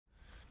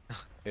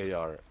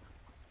AR.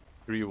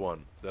 3-1.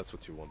 That's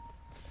what you want.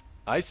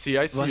 I see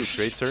you,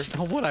 traitor. It's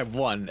not what I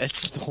want.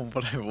 It's not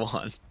what I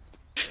want.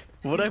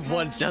 What I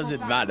want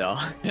doesn't matter.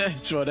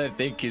 It's what I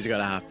think is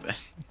gonna happen.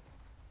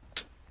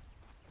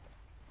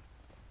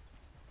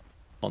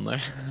 Oh no.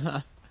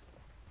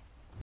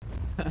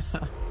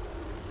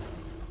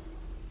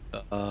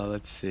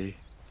 Let's see.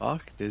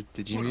 Fuck,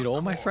 did you mute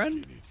all, my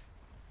friend?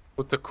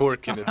 Put the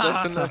cork in it.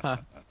 That's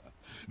enough.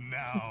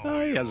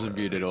 Oh, he hasn't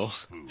muted all.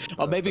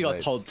 Oh, maybe he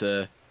got told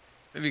to.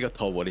 Maybe he got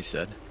told what he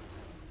said.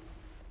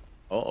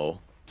 Uh-oh.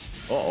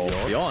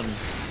 Uh-oh, beyond.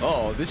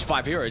 Uh-oh, this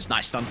 5 hero is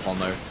nice stun palm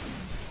though.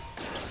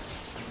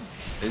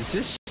 Is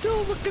this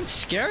still looking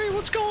scary?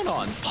 What's going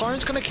on?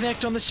 Torrent's gonna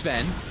connect on the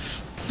Sven.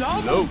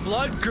 Double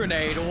blood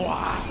grenade.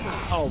 Wow.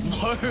 Oh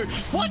no.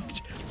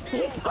 What? He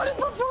died.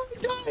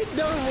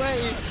 No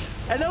way.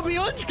 And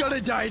Beyond's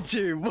gonna die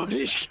too. What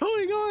is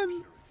going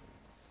on?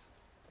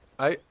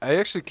 I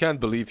actually can't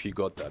believe he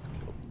got that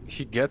kill.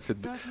 He gets it.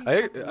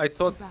 I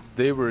thought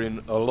they were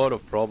in a lot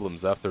of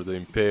problems after the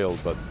impale,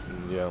 but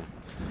yeah.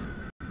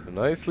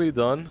 Nicely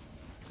done.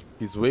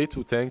 He's way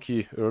too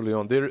tanky early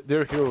on.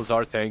 Their heroes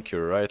are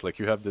tankier, right? Like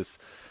you have this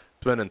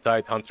Sven and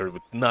Tidehunter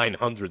with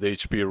 900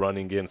 HP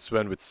running in,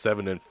 Sven with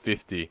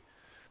 750.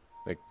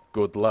 Like,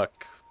 good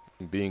luck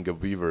being a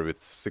Weaver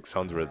with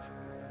 600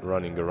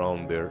 running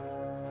around there.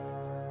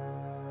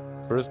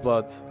 First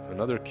blood,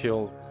 another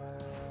kill.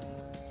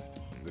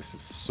 This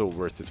is so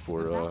worth it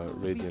for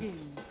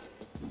Radiant.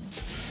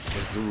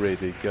 Azure,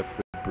 they get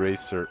the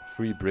bracer,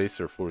 free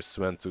bracer for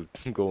Sven to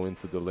go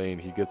into the lane.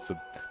 He gets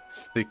a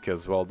stick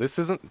as well. This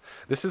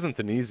isn't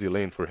an easy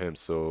lane for him,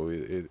 so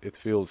it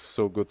feels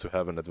so good to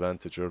have an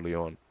advantage early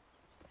on.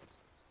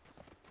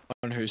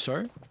 On who,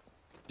 sorry?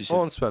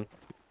 On Sven.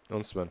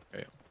 On Sven.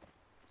 Yeah.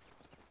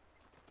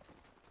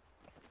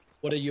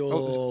 What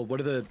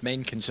are the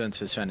main concerns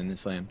for Sven in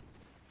this lane?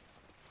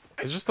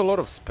 It's just a lot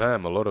of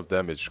spam, a lot of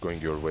damage going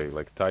your way.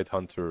 Like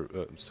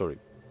Tidehunter, sorry.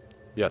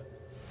 Yeah,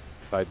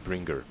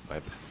 Tidebringer.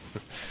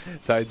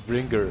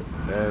 Tidebringer,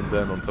 and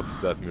then on top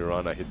of that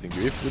Mirana hitting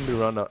you. If the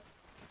Mirana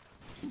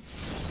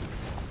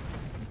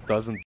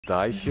doesn't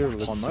die here,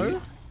 let's see.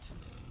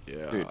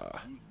 Yeah. Dude,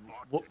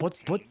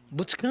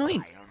 what's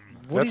going?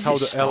 That's how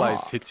the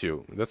allies hit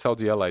you. That's how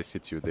the allies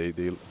hit you. They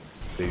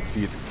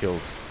feed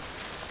kills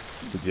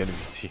to the enemy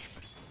team.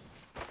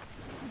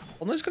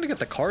 Ponlo's gonna get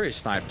the choreo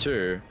snipe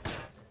too.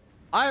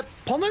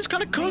 Ponlo's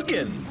kind of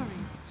cooking.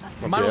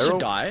 He might also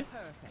die.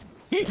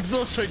 He's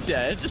also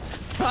dead.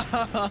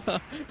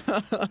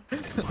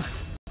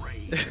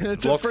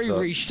 It's a free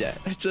reset.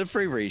 It's a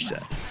free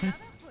reset.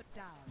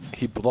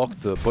 He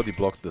body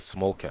blocked the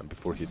small camp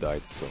before he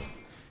died, so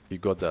he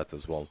got that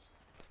as well.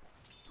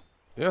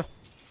 Yeah,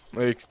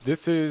 like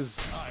this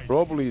is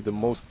probably the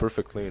most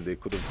perfect lane they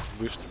could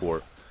have wished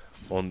for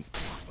on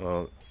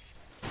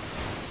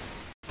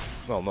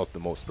well, not the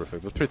most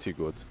perfect, but pretty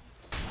good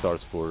start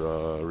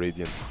for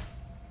Radiant.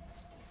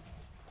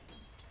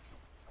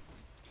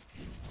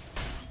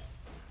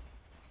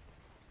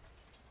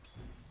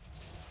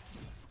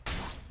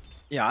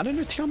 Yeah, I don't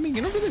know, tell me,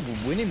 you're not really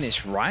winning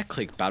this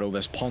right-click battle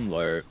versus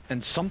Ponlo,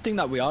 and something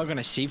that we are going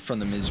to see from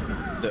them is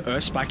the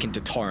Earth Spike into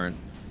Torrent,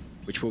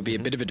 which will be a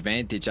bit of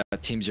advantage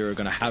that Team Zero are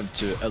going to have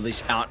to at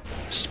least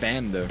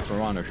out-spam the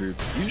Verana, who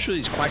usually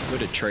is quite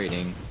good at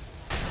trading.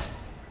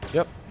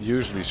 Yep,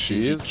 usually she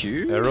is.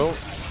 Arrow.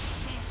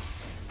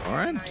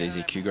 Alright,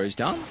 ZZQ goes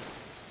down.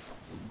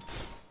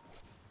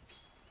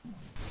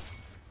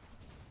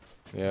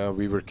 Yeah,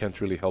 Weaver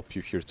can't really help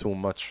you here too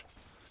much.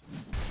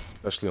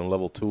 Especially on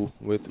level 2.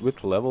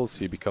 With levels,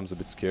 he becomes a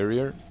bit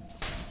scarier.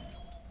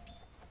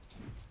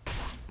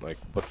 Like,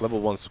 but level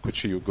 1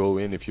 Squishy, you go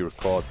in if you're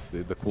caught.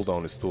 The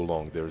cooldown is too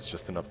long. There's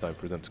just enough time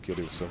for them to kill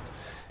you, so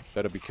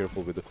gotta be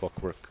careful with the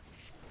clockwork.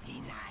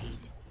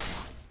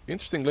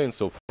 Interesting lane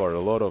so far. A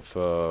lot of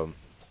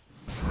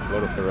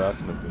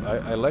harassment.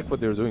 I like what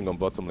they're doing on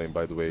bottom lane,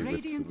 by the way,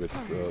 with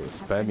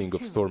spamming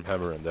of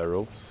Stormhammer and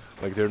Arrow.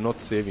 Like, they're not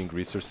saving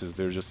resources,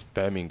 they're just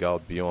spamming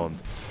out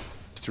beyond.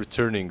 Just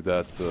returning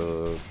that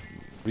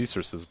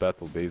resources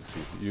battle,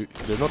 basically.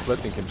 They're not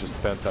letting him just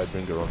spam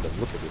Tidebringer on them.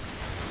 Look at this.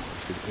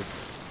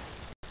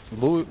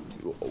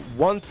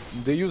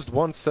 They used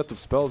one set of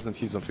spells and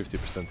he's on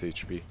 50%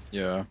 HP.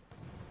 Yeah.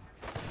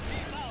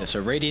 Yeah, so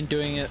Radiant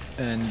doing it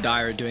and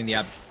Dire doing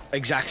the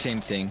exact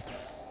same thing.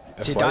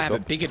 See, Dire have a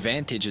big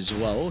advantage as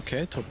well.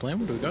 Okay, top lane,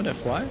 what do we got?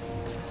 FY?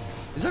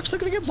 He's actually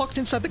going to get blocked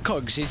inside the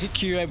cogs.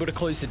 ZZQ able to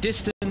close the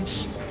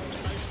distance.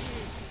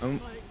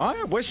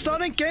 Alright, we're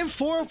starting game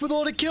 4 off with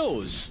all the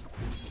kills.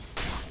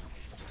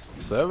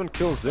 7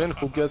 kills in.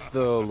 Who gets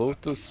the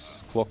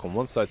Lotus? Clock on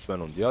one side,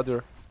 Sven on the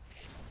other.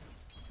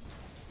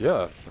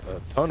 Yeah, a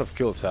ton of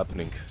kills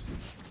happening.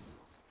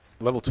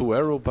 Level 2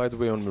 Arrow, by the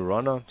way, on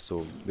Mirana,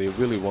 so they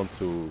really want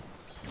to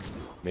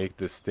make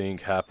this thing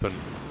happen,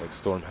 like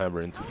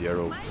Stormhammer into the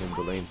Arrow in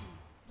the lane.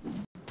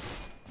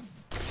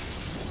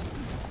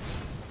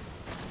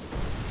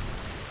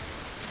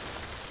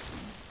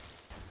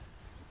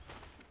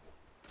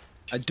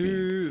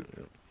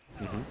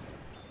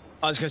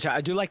 I was gonna say,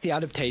 I do like the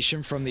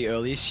adaptation from the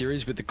earlier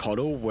series with the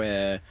Coddle,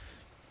 where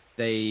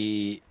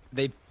they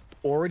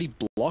already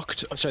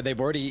blocked, so they've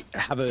already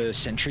have a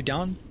sentry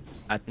down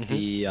at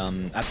the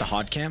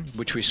hard cam,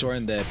 which we saw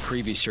in the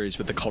previous series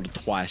with the Coddle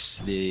twice.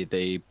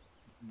 They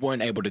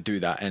weren't able to do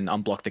that and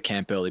unblock the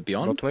camp early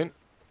beyond. Bot lane.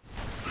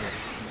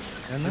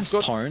 And that's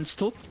Torrent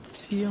still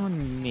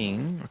on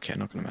Ming. Okay,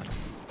 not gonna matter.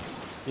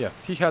 Yeah,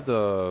 he had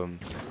a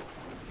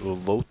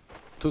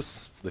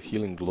Lotus, the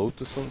healing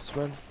Lotus on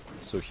Sven,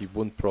 so he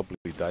wouldn't probably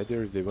die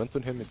there if they went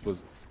on him. It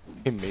was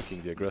him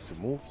making the aggressive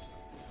move.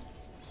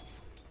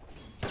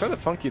 Kind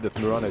of funky that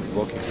Mirana is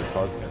blocking this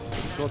hard camp.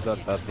 It's not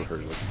that bad for her,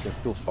 like you can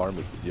still farm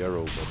it with the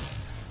arrow, but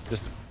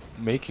just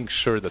making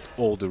sure that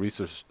all the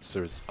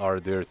resources are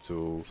there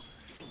to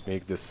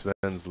make the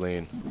Sven's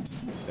lane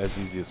as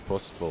easy as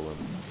possible. And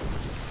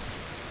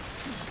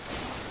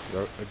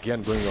they're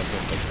again going on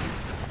him.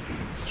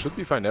 Like, should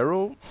we find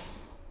arrow?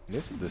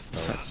 Missed this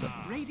time.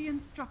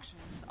 Radiant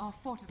structures are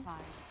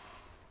fortified.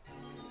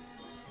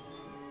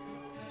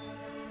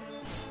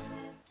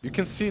 You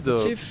can see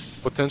the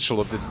potential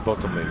of this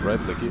bottom lane, right?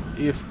 Like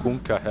if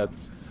Kunkka had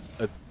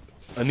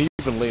an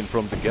even lane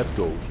from the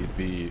get-go, he'd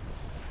be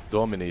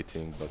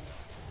dominating, but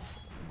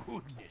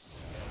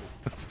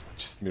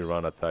just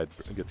Mirana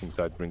getting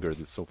Tidebringer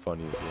is so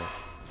funny as well.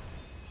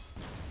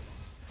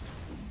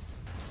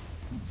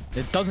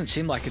 It doesn't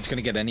seem like it's going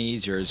to get any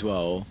easier as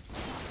well.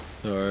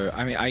 So,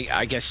 I mean,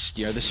 I guess,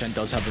 you know, this Sven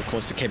does have, of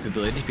course, the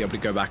capability to be able to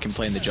go back and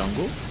play in the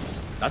jungle.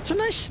 That's a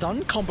nice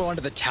stun combo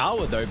under the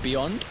tower, though,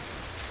 beyond.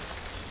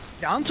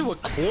 Down to a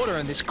quarter,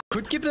 and this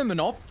could give them an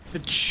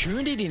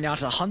opportunity now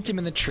to hunt him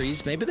in the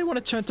trees. Maybe they want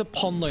to turn to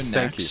Ponlo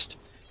next.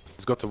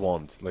 He's got a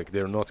wand, like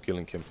they're not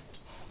killing him.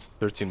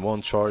 13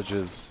 wand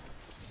charges,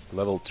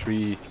 level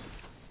 3,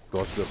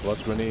 got the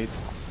blood grenade.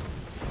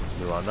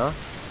 Mirana,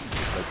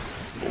 just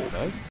like,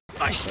 nice.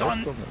 Nice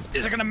stun.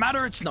 Is it gonna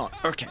matter? It's not.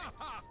 Okay.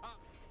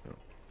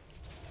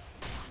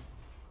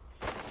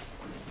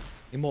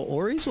 More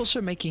Ori's also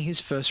making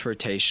his first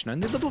rotation.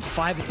 Only level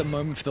 5 at the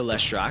moment for the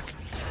Leshrac.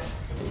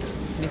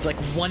 Needs like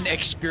 1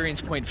 experience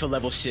point for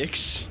level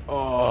 6.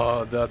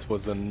 Oh, that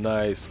was a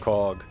nice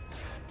cog.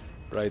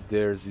 Right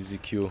there,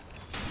 ZZQ.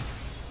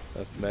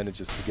 Just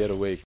manages to get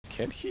away.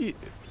 Can he?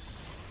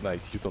 Like,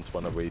 you don't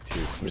want to wait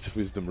here with the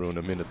Wisdom Rune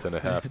a minute and a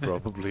half,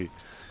 probably.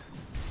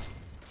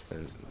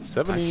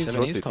 70 is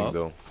rotating,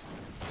 though.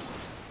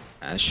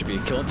 And should be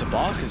a kill into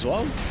Bark as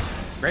well.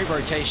 Great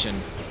rotation.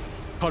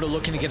 Coddle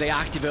looking to get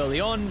active early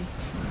on.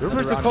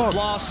 Remember the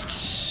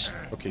blasts.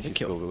 Okay, he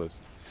still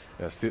lives.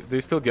 Yeah, they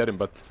still get him,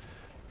 but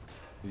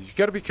you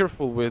gotta be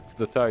careful with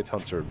the Tide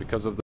Hunter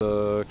because of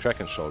the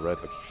Kraken Shell, right?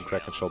 Like, you can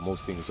Kraken Shell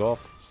most things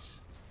off.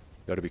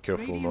 Gotta be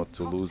careful not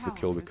to lose the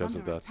kill because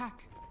of that.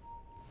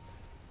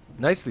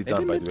 Nicely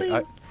done, by the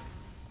way.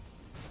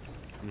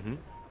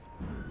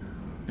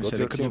 So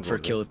they could look for a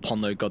kill if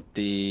Ponlo got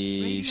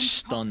the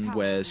stun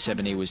where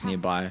 70 was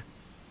nearby.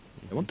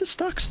 They want the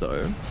stacks,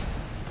 though.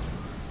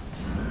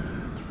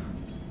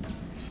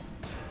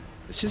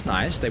 This is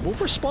nice. They will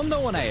respond,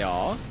 though, on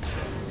AR.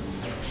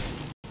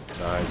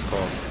 Nice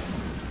calls.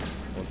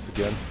 Once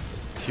again.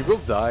 He will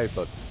die,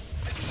 but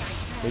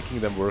making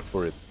them work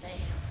for it.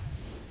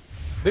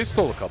 They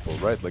stole a couple,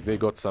 right? Like, they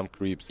got some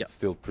creeps. Yep. It's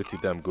still pretty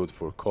damn good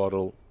for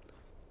Coddle.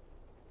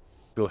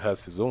 Still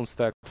has his own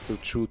stacks to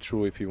chew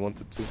through if he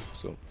wanted to.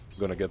 So,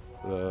 gonna get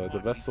the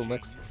Vessel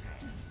next.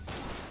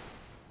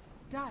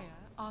 Dire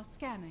are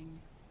scanning.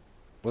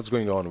 What's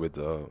going on with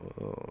the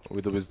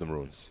Wisdom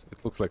Runes?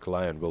 It looks like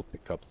Lion will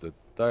pick up the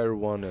Dire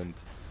one and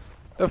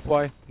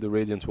FY, the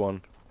Radiant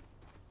one.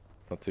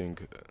 Nothing,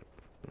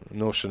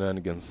 no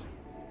shenanigans.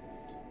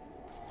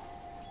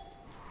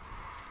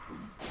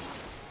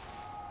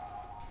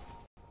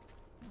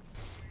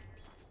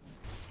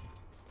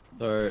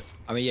 So,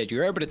 I mean, yeah,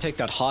 you're able to take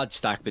that hard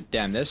stack, but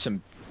damn, there's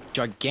some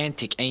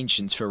gigantic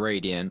Ancients for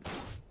Radiant.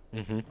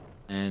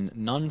 And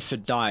none for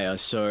Dire,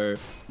 so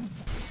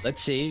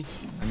let's see.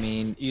 I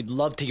mean, you'd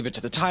love to give it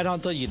to the Tide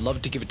Hunter, you'd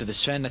love to give it to the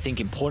Sven. I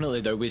think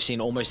importantly, though, we've seen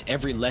almost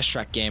every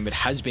Leshrac game, it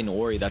has been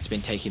Ori that's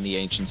been taking the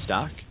Ancient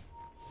stack.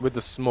 With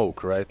the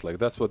smoke, right? Like,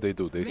 that's what they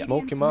do. They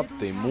smoke him up,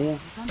 they move.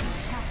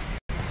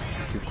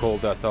 You call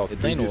that out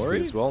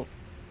previously as well.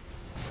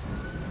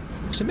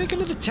 So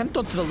making an attempt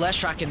onto the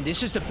Leshrac, and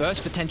this is the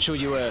burst potential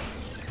you were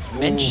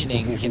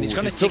mentioning. And he's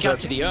going to tick out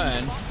to the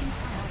urn.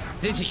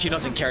 ZZQ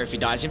doesn't care if he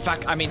dies. In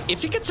fact, I mean,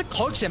 if he gets a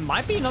cloaks, there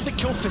might be another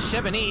kill for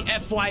 7E.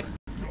 FY.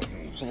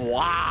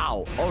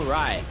 Wow. All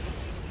right.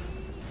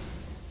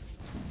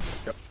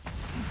 Yep.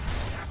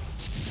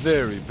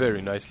 Very,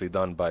 very nicely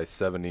done by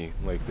 70.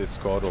 Like, this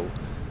Coddle.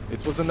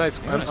 It was a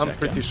nice... I'm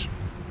pretty sure...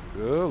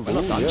 We're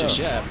not done just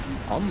yet.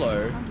 On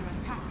low.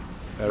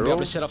 Arrow. Be able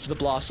to set up for the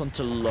blast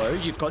onto low.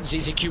 You've got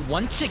ZZQ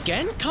once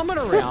again coming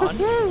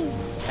around.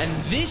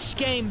 And this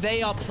game,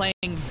 they are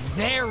playing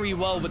very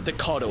well with the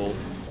Coddle.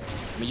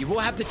 I mean, you will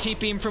have the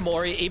TP in from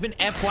Ori. Even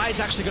FY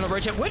is actually going to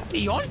rotate. Where'd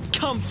Beyond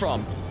come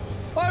from?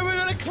 Why are we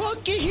going to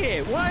clunk you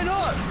here? Why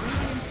not?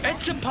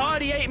 It's a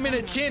party 8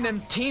 minutes in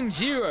and Team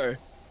 0.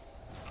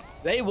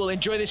 They will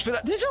enjoy this.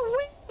 But there's a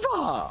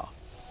Weaver.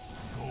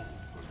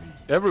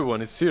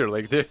 everyone is here.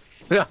 Like they,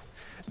 yeah,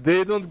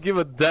 they don't give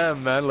a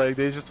damn, man. Like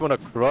they just want to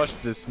crush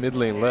this mid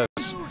lane Lash.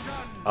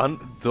 And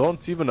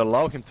don't even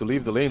allow him to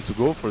leave the lane to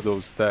go for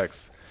those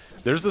stacks.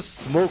 There's a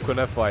smoke on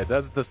FI.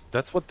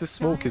 That's what this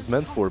smoke is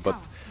meant for. But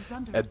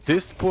at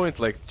this point,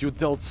 like you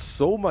dealt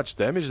so much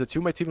damage that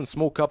you might even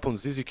smoke up on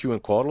ZZQ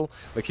and Coddle.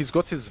 Like he's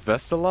got his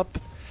Vessel up.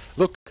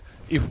 Look,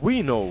 if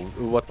we know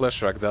what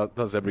Leshrac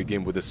does every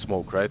game with the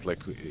smoke, right? Like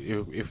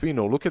if we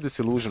know, look at this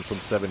illusion from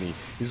 70.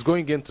 He's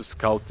going in to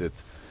scout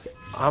it.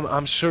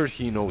 I'm sure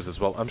he knows as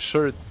well. I'm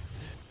sure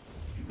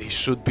he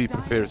should be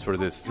prepared for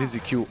this.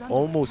 ZZQ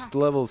almost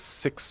level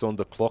 6 on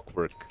the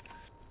clockwork.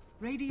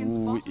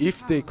 Ooh,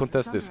 if they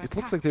contest this, it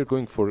looks like they're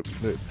going for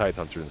the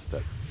Tidehunter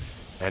instead.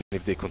 And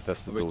if they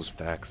contested those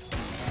stacks.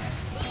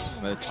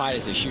 Well, the Tide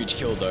is a huge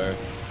kill though.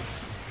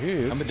 He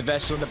is. And with the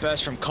Vessel and the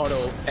burst from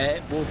Coddle,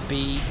 it will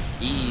be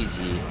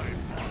easy.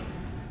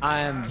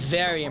 I am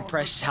very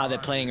impressed how they're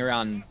playing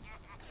around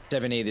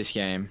 7E this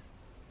game.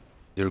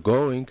 They're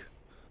going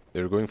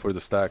for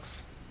the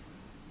stacks.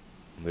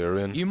 They're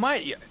in. You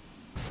might...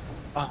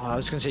 Oh, I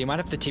was gonna say, you might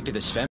have to TP the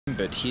Sven,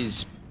 but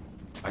he's...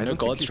 no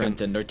God strength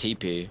and no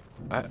TP.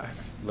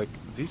 Like,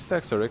 these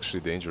stacks are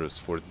actually dangerous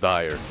for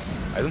Dire.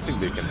 I don't think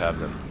they can have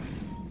them.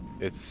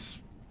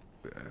 It's...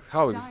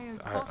 How is...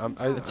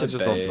 I just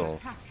don't know.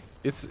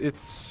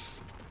 It's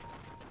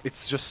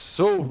just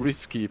so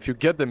risky. If you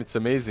get them, it's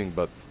amazing,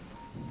 but...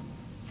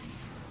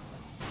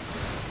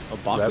 A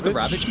Bach with the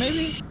Ravage,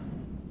 maybe?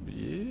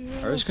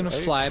 Yeah... Arrow's gonna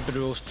fly, but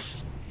it'll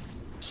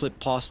slip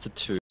past the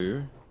 2.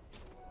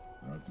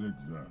 That's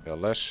exact. Yeah,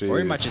 Lash Or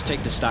he might just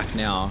take the stack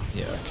now.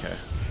 Yeah, okay.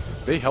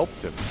 They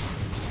helped him.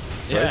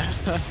 Yeah.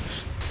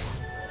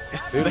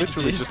 They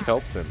literally just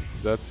helped him.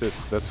 That's it.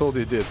 That's all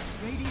they did.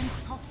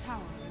 Radiant's top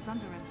tower is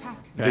under attack.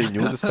 They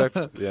knew the stacks.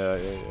 Yeah.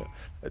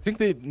 I think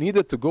they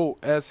needed to go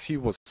as he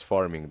was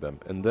farming them,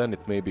 and then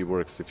it maybe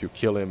works if you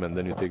kill him and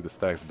then you take the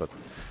stacks. But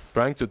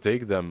trying to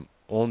take them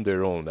on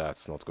their own,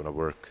 that's not gonna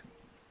work.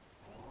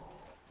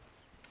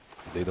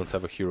 They don't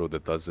have a hero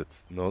that does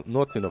it. No,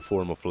 not in a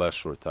form of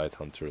Lash or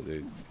Tidehunter.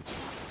 They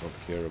just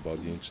don't care about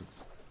the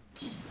Ancients.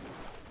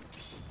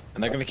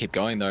 And they're gonna keep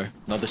going though.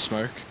 Another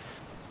smoke.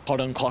 Pod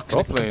and Clock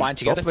gonna combine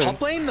together.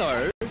 Top lane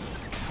though.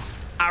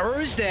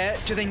 Arrows there.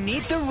 Do they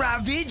need the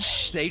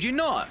Ravage? They do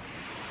not.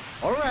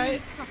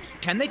 Alright.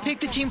 Can they take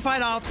the team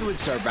fight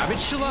afterwards? So Ravage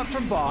still up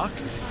from Bach.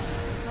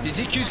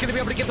 DZQ's gonna be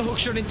able to get the hook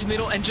shot into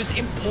middle, and just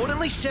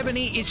importantly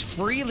 70 is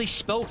freely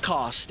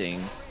spellcasting.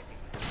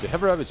 They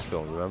have Ravage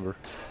still, remember?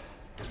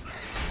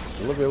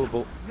 Still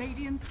available.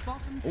 Radiant's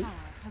bottom tower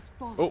has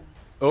fallen.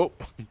 Oh.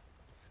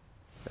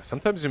 Yeah,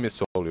 sometimes you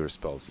miss all your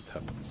spells, it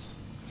happens.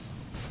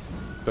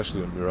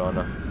 Especially on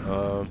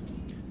Mirana.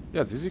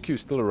 Yeah, ZZQ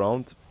is still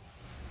around.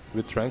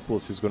 With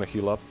Tranquils, he's gonna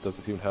heal up,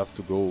 doesn't even have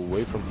to go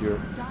away from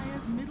here.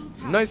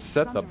 Nice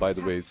setup, by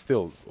the way,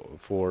 still,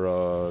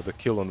 for the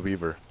kill on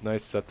Weaver.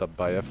 Nice setup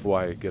by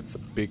FY, gets a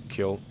big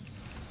kill.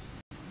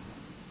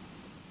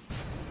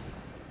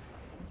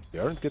 They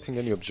aren't getting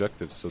any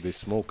objectives, so they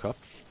smoke up.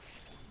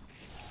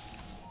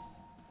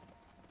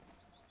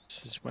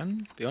 This is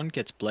when Beyond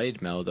gets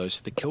Blade Mail though,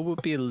 so the kill will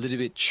be a little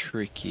bit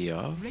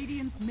trickier.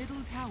 Radiant's middle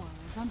tower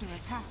is under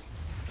attack.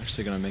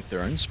 Actually gonna make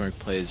their own smoke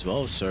play as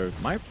well, so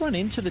might run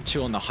into the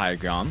 2 on the high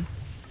ground.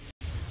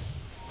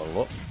 A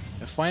lot.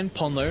 FY and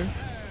Ponlo,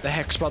 the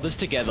Hex brothers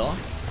together.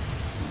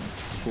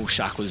 Full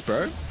shackles,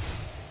 bro.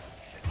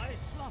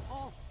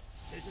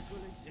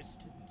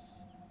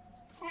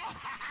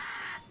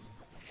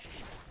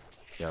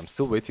 Yeah, I'm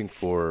still waiting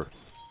for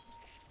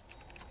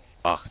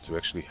to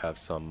actually have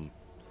some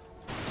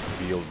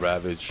real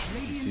Ravage.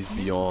 He sees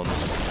Beyond.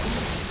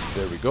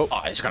 There we go.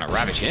 Oh, he's gonna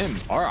Ravage him.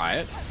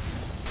 Alright.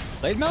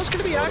 Blade Mail's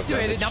gonna be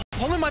activated. Now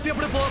Ponlo might be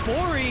able to blow up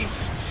Ori.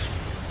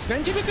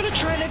 Sven's even gonna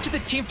try and enter the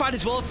team fight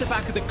as well off the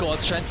back of the God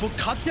Strength. Will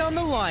cut down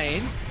the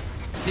line.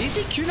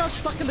 DZQ now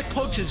stuck in the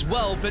cogs as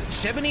well, but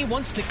 70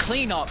 wants to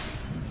clean up.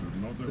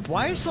 With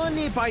YSL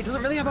nearby,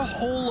 doesn't really have a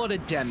whole lot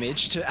of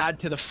damage to add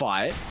to the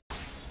fight.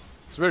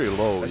 It's very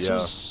low,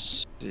 yeah.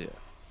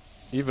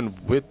 Even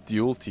with the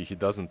ulti, he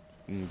doesn't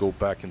go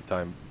back in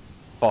time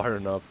far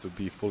enough to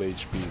be full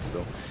HP, so...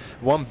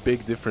 One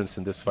big difference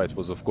in this fight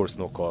was, of course,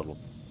 no Coddle.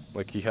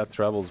 Like, he had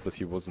travels, but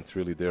he wasn't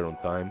really there on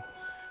time.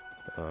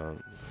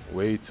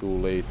 Way too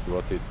late to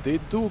rotate. They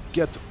do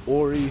get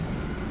Ori,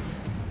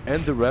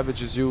 and the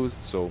Ravage is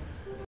used, so...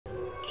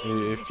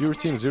 If you're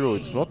Team Zero,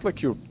 it's not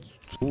like you're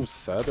too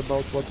sad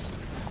about what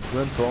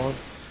went on.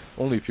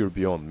 Only if you're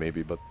Beyond,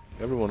 maybe, but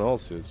everyone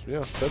else is.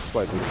 Yeah, that's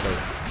why they play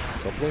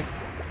properly.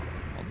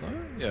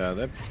 Yeah,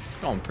 they're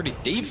going pretty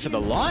deep for the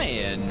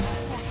Lion.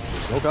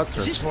 There's no God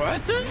Strength. Is this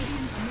worth it?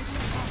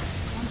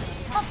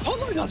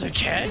 Apollo doesn't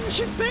care.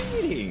 She's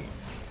baiting.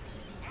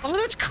 Oh,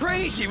 that's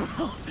crazy,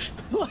 bro.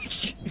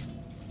 Like,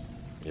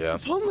 yeah.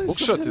 Apollo's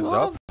Hookshot is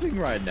up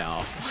right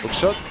now.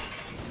 Hookshot.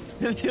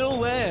 He'll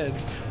land.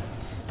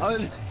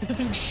 I'm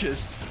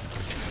anxious.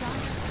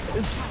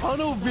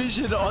 Tunnel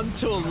vision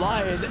onto a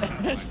Lion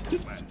and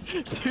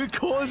 2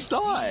 cores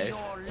die.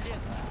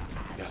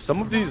 Yeah,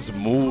 some of these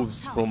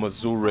moves from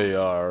Azure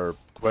are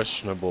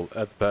questionable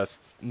at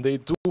best. They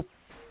do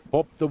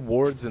pop the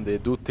wards and they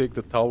do take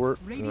the tower.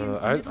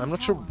 I'm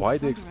not sure why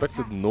they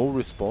expected no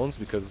response,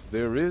 because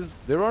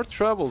there are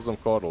travels on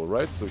Coddle,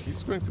 right? So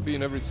he's going to be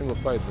in every single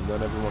fight, and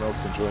then everyone else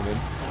can join in.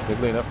 Mid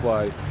lane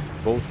FY,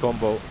 both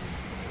combo.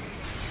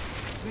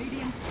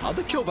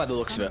 Other kill by the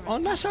looks of it. Oh,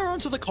 nice arrow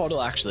onto the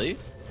Coddle actually.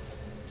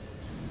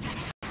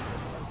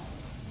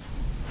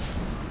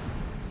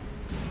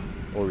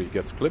 Or he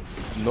gets clipped.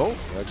 No,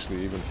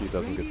 actually, even he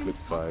doesn't get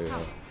clipped by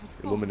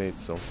Illuminate,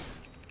 so...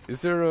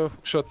 Is there a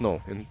shot?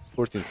 No, in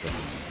 14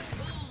 seconds.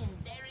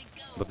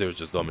 But they're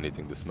just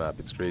dominating this map,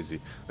 it's crazy.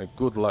 Like,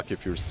 good luck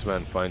if you're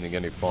Sven finding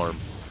any farm.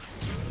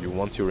 You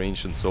want your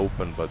Ancients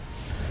open, but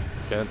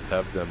you can't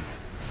have them.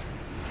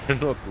 You're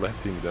not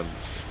letting them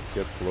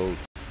get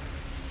close.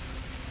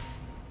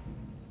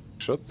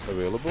 Shot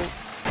available.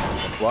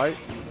 Apply.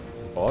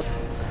 Hot.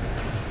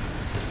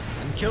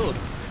 And killed.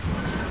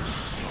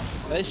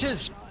 This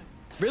is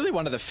really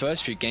one of the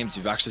first few games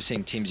we've actually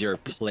seen Team Zero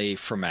play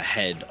from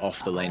ahead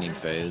off the laning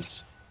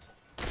phase.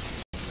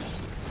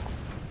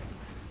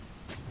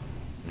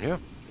 Yeah,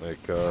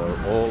 like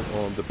all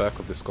on the back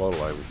of the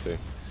Coddle, I would say.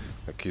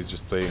 Like, he's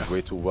just playing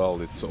way too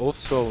well. It's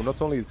also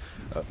not only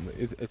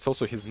it's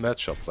also his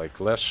matchup. Like,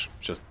 Lash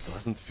just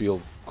doesn't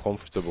feel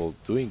comfortable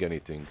doing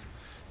anything.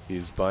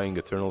 He's buying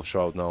Eternal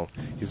Shroud now.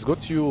 He's got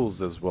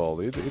Yules as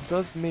well. It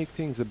does make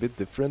things a bit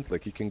different.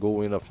 Like, he can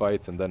go in a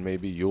fight and then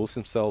maybe Yules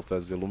himself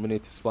as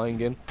Illuminate is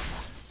flying in.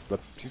 But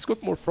he's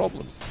got more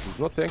problems. He's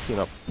not tanking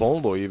enough.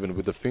 Ponlo, even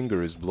with the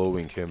finger, is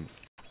blowing him.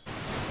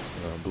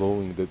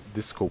 Blowing the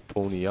Disco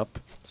Pony up.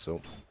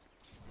 So...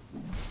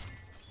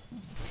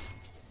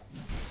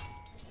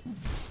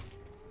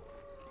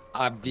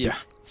 yeah.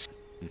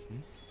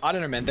 I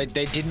don't know, man. They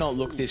did not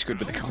look this good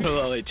with the Coddle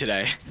early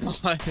today.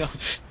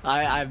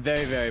 I'm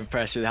very, very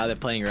impressed with how they're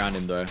playing around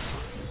him, though.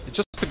 It's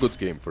just a good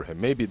game for him.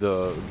 Maybe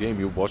the game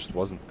you watched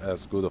wasn't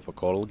as good of a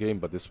Coddle game,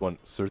 but this one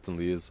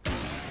certainly is.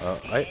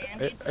 I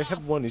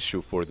have one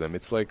issue for them.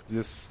 It's like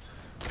this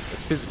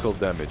physical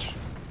damage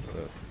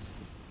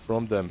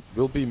from them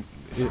will be...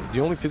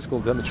 The only physical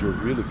damage you're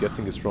really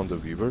getting is from the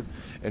Weaver,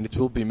 and it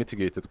will be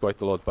mitigated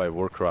quite a lot by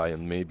Warcry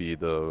and maybe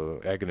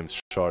the Aghanim's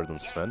Shard on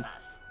Sven,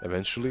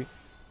 eventually.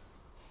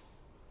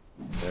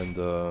 And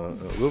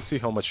we'll see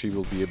how much he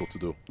will be able to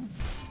do.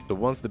 So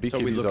once the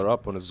BKBs are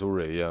up on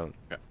Azure, yeah,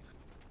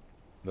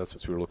 that's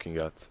what we're looking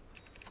at.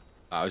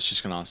 I was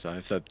just gonna ask that,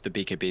 if the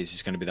BKBs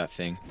is gonna be that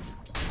thing.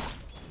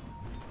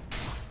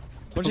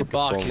 What your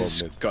Bark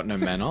has got no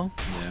mana?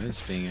 Yeah,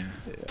 it's being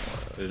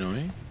a bit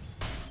annoying.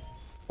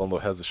 Ponlo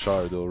has a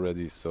shard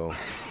already, so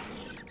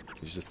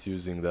he's just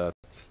using that.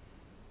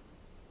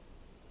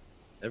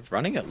 They're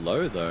running it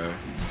low though.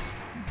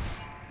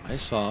 I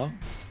saw.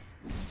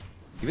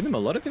 Giving them a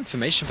lot of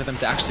information for them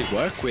to actually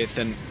work with,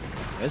 and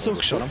there's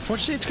a shot.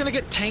 Unfortunately, it's going to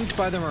get tanked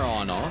by the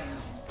Mirana.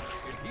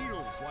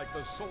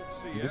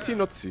 Did he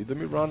not see the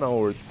Mirana,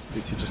 or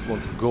did he just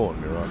want to go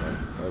on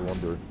Mirana? I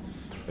wonder.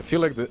 I feel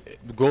like the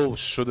goal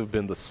should have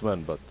been the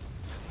Sven, but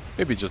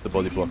maybe just the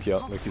body block, yeah,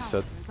 like you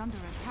said.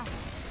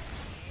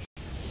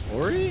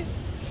 Ori?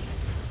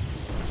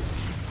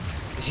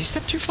 Is he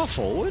stepped too far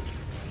forward?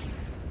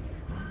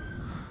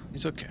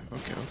 He's okay,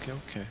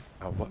 okay.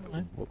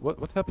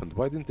 What happened?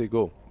 Why didn't they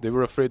go? They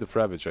were afraid of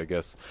Ravage, I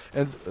guess.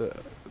 And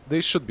they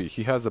should be.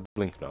 He has a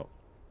blink now.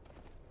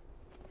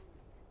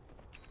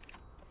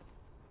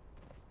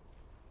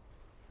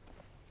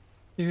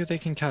 See who they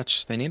can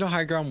catch. They need a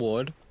high ground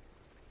ward.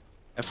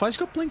 FI's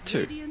got blink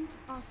too.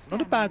 Not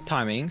a bad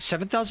timing.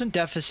 7,000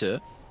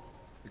 deficit.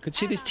 We could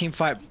see this team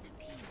fight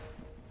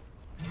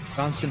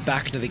bouncing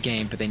back into the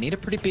game, but they need a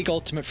pretty big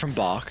ultimate from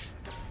Bark.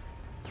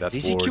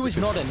 ZCQ is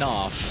not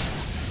enough.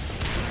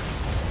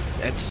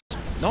 It's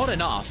not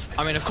enough.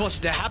 I mean, of course,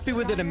 they're happy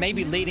with it and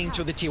maybe leading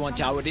to the T1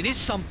 tower. It is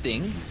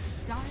something.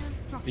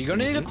 You're going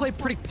to need to play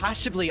pretty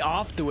passively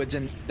afterwards,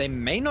 and they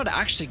may not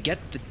actually get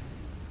the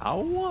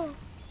tower.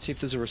 Let's see if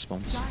there's a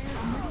response.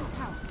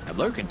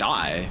 Low can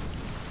die.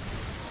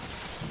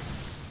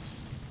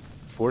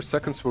 4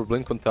 seconds for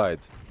Blink on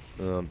Tide.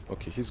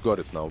 Okay, he's got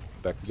it now.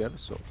 Back again,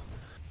 so...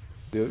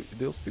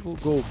 They'll still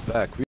go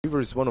back. Weaver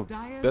is one of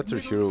better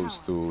heroes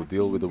to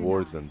deal with the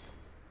wards, and...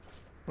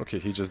 Okay,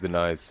 he just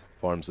denies,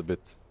 farms a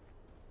bit.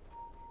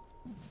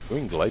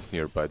 Going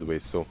Gleipnir, by the way,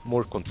 so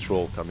more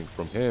control coming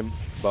from him.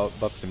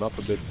 Buffs him up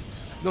a bit.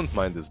 Don't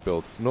mind this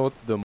build. Not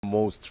the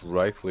most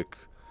right-click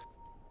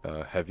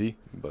heavy,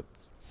 but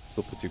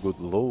still pretty good.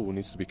 Low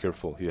needs to be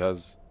careful. He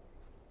has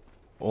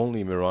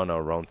only Mirana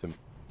around him.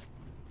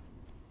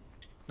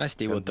 Nice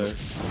D-ward though,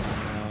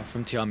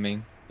 from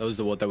Tianming. That was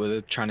the ward that we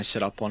were trying to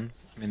set up on.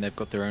 I mean, they've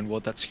got their own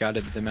ward that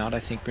scouted them out, I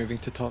think, moving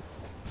to top.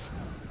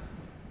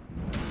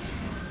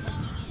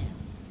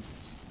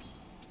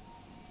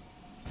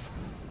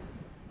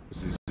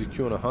 This is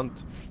ZQ on a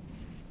hunt.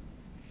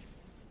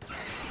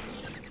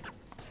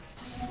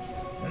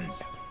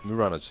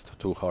 Mirana just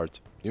too hard.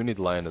 You need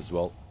Lion as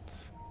well.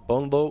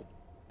 Ponlo.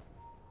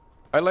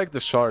 I like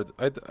the shard.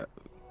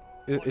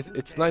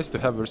 It's nice to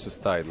have versus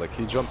Tide. Like,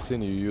 he jumps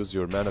in, you use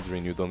your mana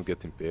drain, you don't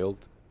get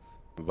impaled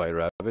by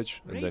Ravage.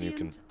 Ravage, and then you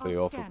can play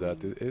off of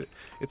that.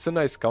 It's a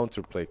nice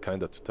counterplay,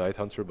 kinda, to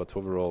Tidehunter, but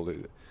overall,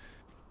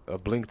 a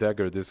Blink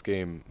Dagger this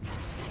game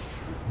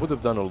would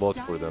have done a lot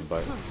for them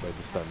by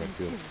this time, I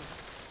feel.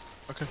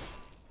 Okay.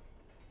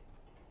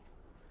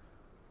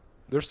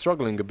 They're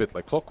struggling a bit.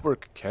 Like,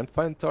 Clockwork can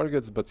find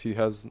targets, but he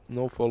has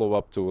no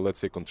follow-up to, let's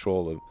say,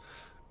 control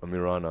a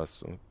Mirana,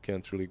 so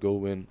can't really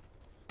go in.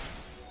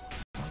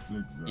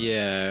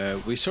 Yeah,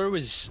 we saw it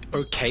was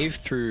okay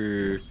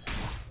through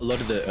a lot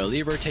of the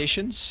earlier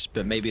rotations,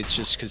 but maybe it's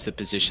just because the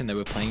position they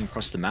were playing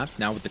across the map.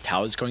 Now with the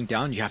towers going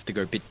down, you have to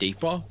go a bit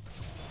deeper.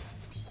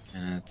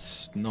 And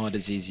it's not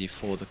as easy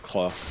for the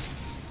Clock.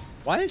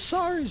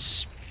 YSR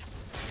is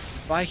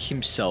by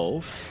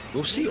himself.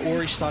 We'll see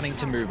Ori starting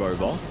to move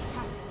over.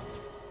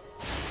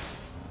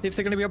 If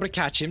they're going to be able to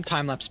catch him,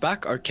 time-lapse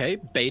back. Okay,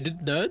 baited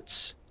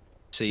nerds.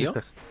 See ya.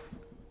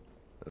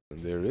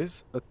 And there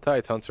is a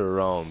Tidehunter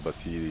around, but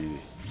he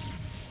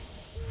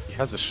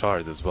has a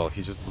shard as well.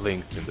 He just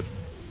blinked in the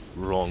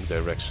wrong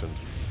direction.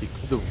 He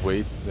could have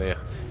waited. Yeah,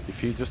 if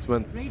he just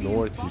went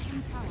north,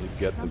 he'd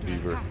get the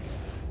beaver.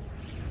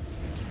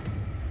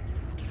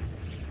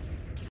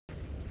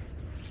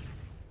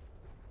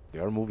 They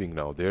are moving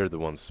now. They're the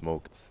ones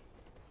smoked.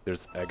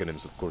 There's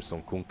Aghanims, of course,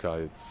 on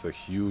Kunkka. It's a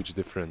huge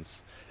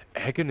difference.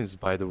 Aghanims,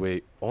 by the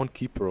way, on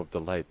Keeper of the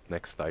Light,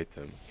 next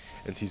item.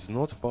 And he's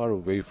not far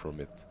away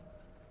from it.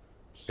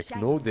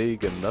 Like, no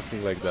Dagon,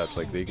 nothing like that.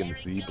 Like, Dagon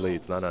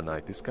Z-Blades, nah.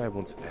 This guy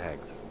wants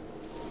Aghs.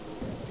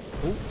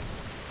 Oh.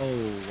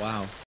 Oh,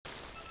 wow.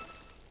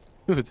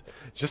 Dude,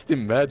 just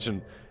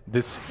imagine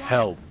this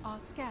hell.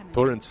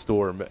 Torrent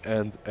Storm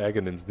and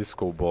Aghanim's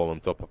Disco Ball on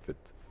top of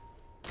it.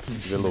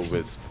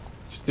 Will-O-Wisp.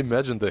 Just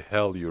imagine the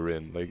hell you're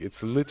in. Like,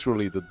 it's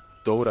literally the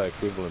Dota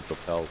equivalent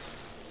of hell.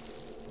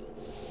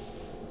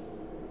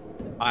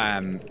 I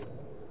am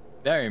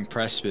very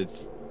impressed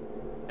with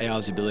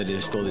AR's ability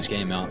to stall this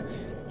game out.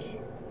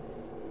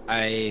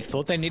 I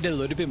thought they needed a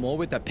little bit more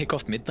with that pick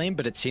off mid lane,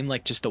 but it seemed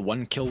like just the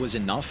one kill was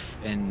enough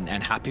and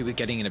happy with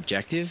getting an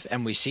objective.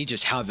 And we see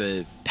just how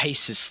the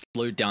pace has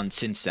slowed down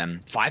since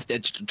then.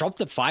 It's dropped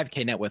the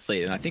 5k net worth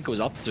lead, and I think it was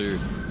up to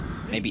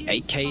maybe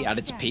 8k at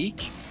its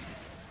peak.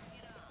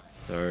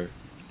 So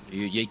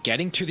you're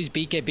getting to these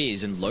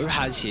BKBs, and Low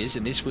has his,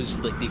 and this was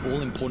like the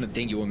all-important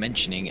thing you were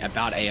mentioning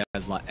about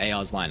AR's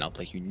lineup.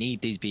 Like, you need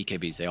these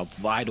BKBs. They are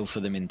vital for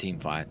them in team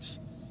fights.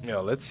 Yeah,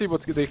 let's see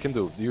what they can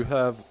do. You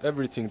have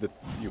everything that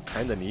you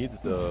kinda need.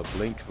 The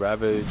Blink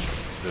Ravage,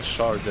 the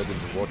Shard Dead in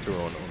the Water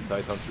on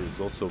Tidehunter is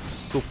also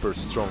super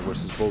strong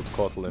versus both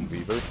Kotal and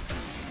Weaver.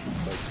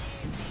 Like,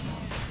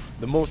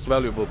 the most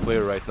valuable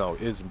player right now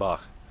is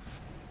Bach.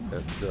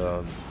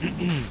 And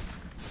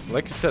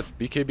like you said,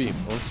 BKB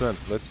on Sven.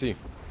 Let's see.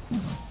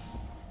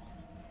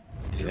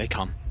 Here they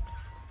come.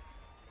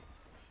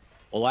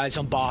 All eyes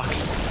on Bach.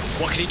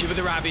 What can he do with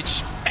the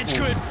Ravage? It's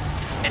good.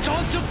 It's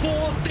on to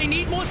 4. They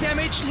need more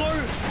damage. Low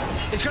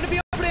is going to be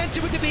able to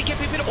enter with the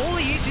BKB, but all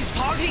he is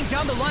targeting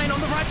down the line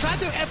on the right side.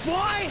 To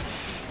FY,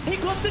 he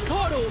got the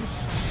Coddle.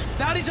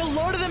 That is a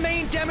lot of the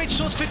main damage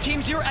source for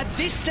Team Zero at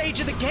this stage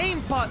of the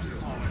game, but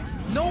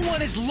no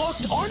one is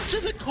locked onto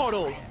the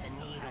Coddle.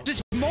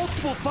 There's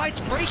multiple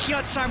fights breaking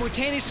out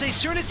simultaneously. As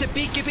soon as the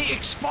BKB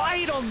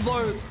expired on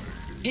Low,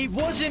 he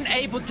wasn't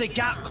able to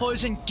gap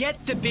close and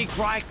get the big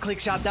right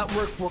clicks out that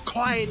were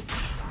required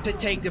to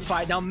take the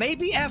fight. Now,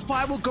 maybe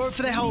FI will go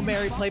for the Hail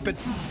Mary play, but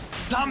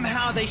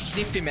somehow they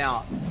sniffed him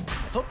out. I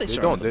thought they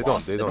saw him. They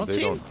don't.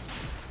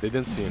 They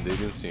didn't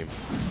see him.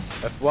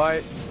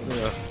 FY,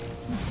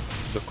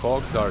 the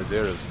cogs are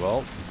there as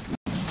well.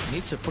 He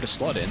needs to put a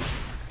slot in.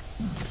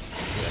 Yeah,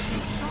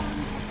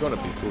 he's gonna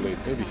be too late.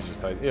 Maybe he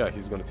just died. Yeah,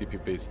 he's gonna TP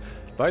base.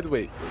 By the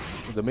way,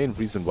 the main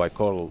reason why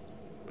Coral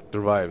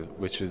survived,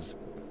 which is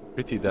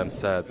pretty damn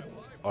sad,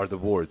 are the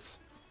wards.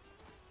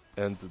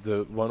 And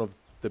one of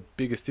the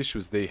biggest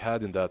issues they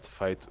had in that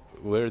fight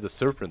were the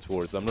Serpent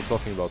wards. I'm not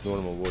talking about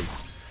normal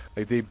wards.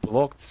 Like, they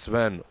blocked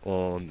Sven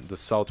on the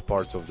south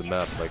part of the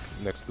map, like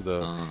next to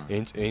the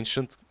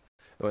ancient,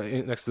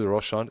 next to the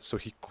Roshan, so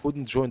he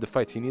couldn't join the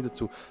fight. He needed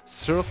to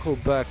circle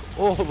back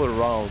all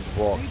around,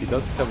 walk. He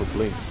doesn't have a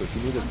blink, so he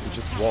needed to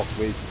just walk,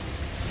 waste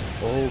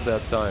all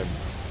that time.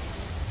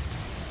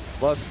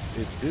 Plus,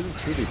 it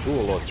didn't really do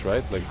a lot,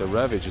 right? Like, the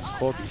Ravage, it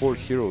caught 4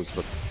 heroes,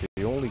 but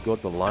they only got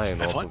the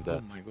lion off of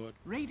that. Oh my god.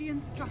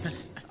 Radiant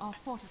structures are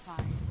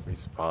fortified.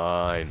 He's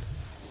fine.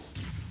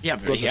 Yeah,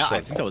 but yeah,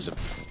 I think that was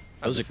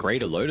a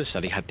greater Lotus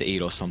that he had to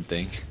eat or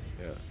something.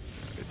 Yeah.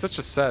 It's such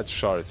a sad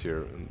shard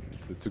here, and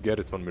to get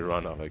it on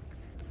Mirana, like,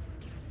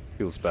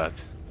 feels bad.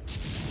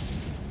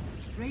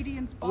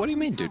 What do you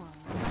mean, dude?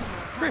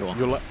 Very well.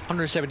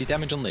 170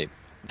 damage on lead.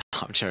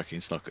 I'm joking,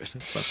 it's not good.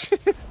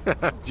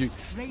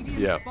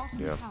 Yeah.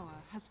 Tower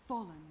has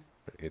fallen.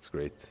 It's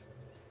great.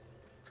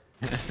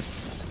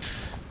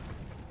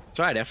 It's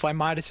right, FY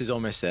Midas is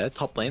almost there.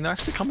 Top lane, they're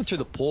actually coming through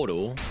the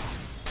portal.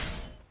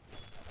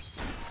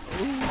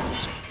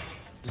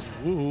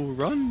 Ooh,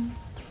 run.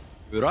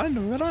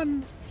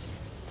 Run.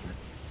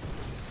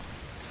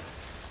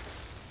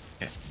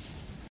 Okay.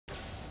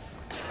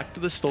 Back to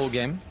the stall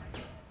game.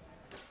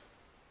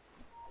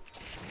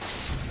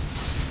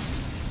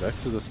 Back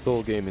to the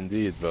stall game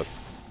indeed, but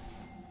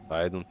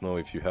I don't know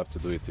if you have to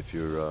do it if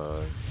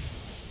you're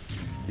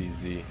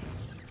easy.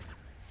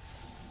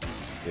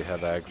 They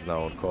have Axe now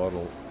on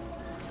Coddle.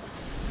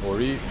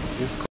 Ori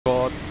is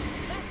caught.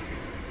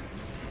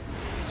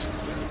 It's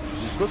just that.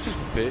 He's got to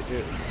pay.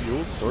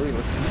 Yo, sorry,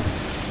 let's see.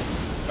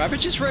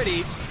 Ravage is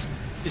ready.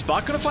 Is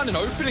Bart gonna find an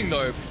opening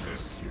though?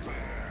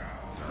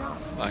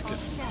 Like it.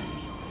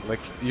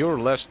 Like, your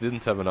Lash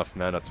didn't have enough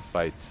mana to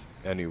fight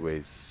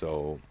anyways,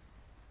 so...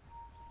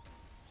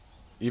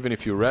 Even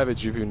if you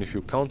Ravage, even if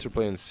you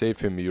counterplay and save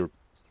him, you're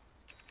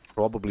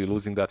probably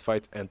losing that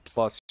fight, and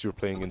plus you're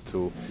playing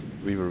into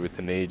Weaver with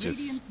an Aegis.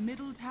 Radiant's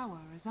middle tower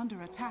is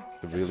under attack.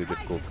 Really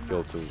difficult to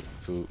kill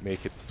to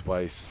make it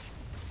twice.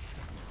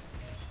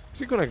 Is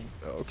he gonna...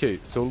 Okay,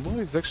 so Lu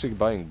is actually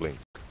buying Blink.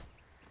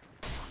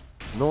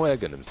 No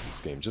Aghanims this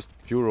game, just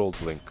pure old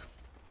Blink.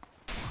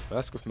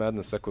 Mask of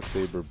Madness, Echo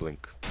Saber,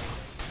 Blink.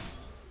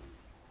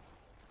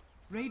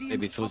 Maybe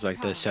it feels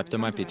like the Scepter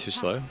might be too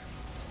slow.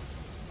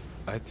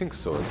 I think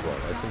so as well.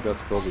 I think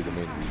that's probably the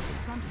main reason.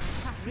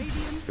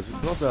 Because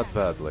it's not that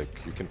bad, like,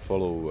 you can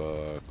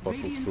follow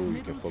Coddle through,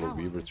 you can follow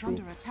Weaver through.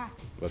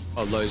 But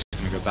oh, Lowe's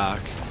gonna go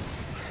back.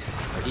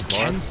 like He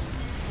Smarts,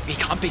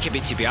 can't pick a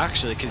BTB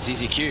actually, because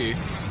EZQ.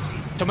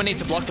 Someone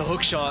needs to block the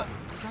hook shot.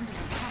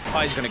 Oh,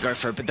 he's gonna go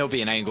for it, but there'll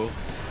be an angle.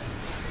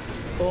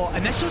 Oh,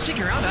 and they're still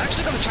sticking around. They're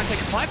actually gonna try and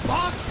take a fight.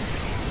 Fuck!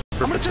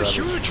 I'm gonna do a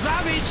huge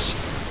Ravage!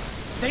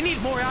 They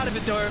need more out of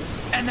it though,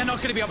 and they're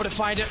not gonna be able to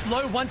find it.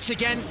 Low once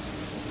again.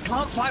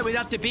 Can't fight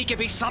without the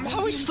BKB.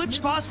 Somehow he slips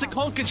past the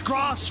Conker's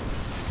grasp,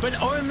 but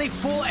only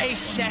for a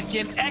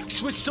second.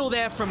 X was still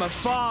there from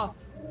afar.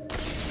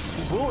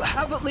 We'll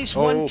have at least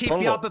one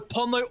TP up, but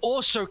Ponlo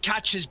also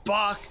catches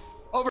Bark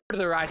over to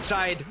the right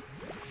side.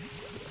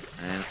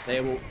 And they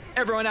will.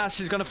 Everyone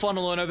else is going to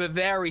funnel on over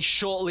very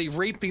shortly,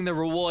 reaping the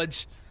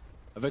rewards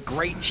of a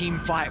great team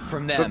fight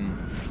from them.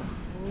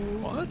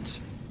 What?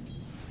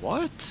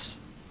 What?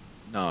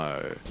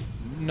 No.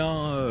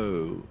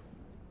 No.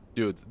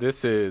 dude,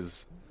 this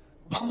is...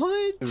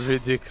 What?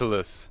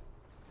 ridiculous.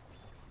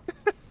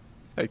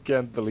 I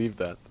can't believe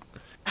that.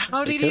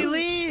 How did he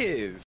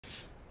leave?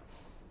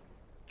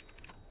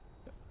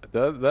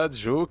 That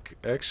juke,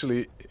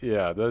 actually,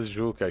 yeah, that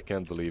juke, I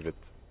can't believe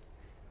it.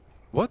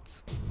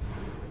 What?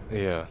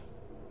 Yeah.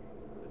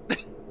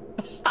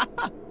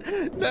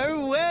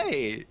 No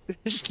way!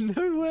 There's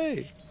no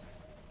way.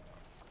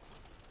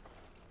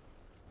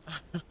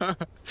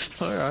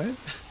 Alright.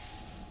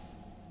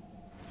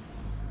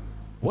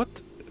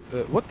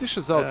 What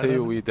dishes out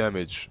AoE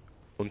damage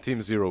on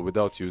Team Zero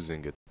without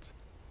using it?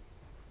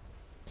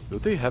 Do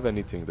they have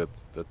anything that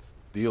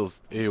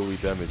deals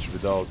AoE damage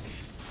without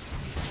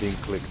being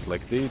clicked?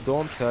 Like, they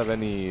don't have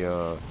any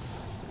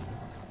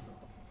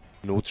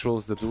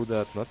neutrals that do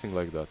that, nothing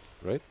like that,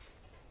 right?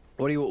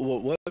 What do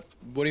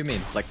you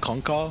mean? Like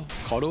Conker?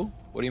 Coddle?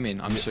 What do you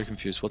mean? I'm so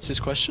confused. What's this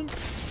question?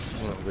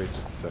 Oh, wait,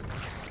 just a sec.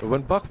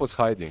 When Buck was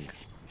hiding,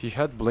 he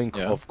had Blink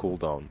off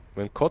cooldown.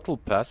 When Coddle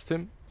passed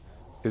him,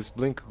 his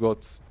Blink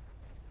got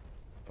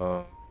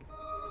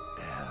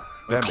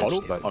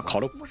damaged by...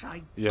 Coddle?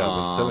 Yeah,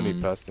 when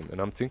 70 passed him. And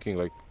I'm thinking,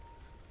 like,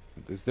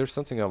 is there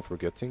something I'm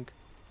forgetting?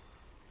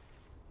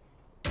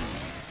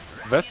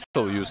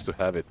 Vessel used to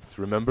have it,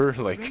 remember?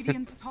 Like,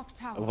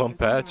 one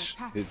patch.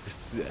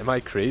 Am I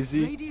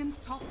crazy?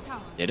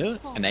 Did it?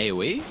 An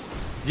AoE?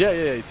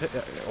 Yeah,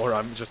 or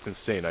I'm just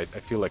insane. I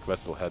feel like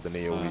Vessel had an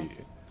AoE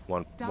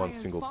one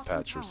single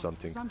patch or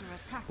something.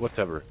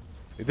 Whatever.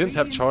 It didn't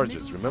have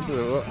charges,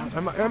 remember?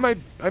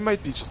 I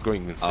might be just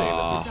going insane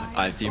at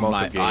this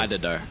amount of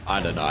games.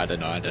 I don't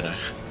know.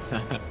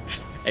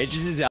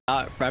 Aegis is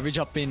out, Ravage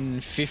up in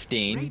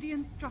 15.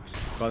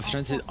 Both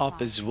strengths is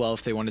up as well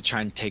if they want to try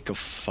and take a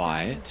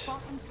fight.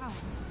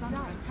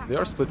 They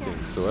are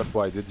splitting, so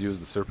FY did use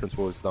the Serpent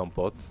Voice down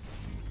bot.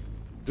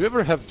 Do you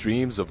ever have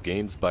dreams of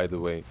games, by the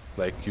way?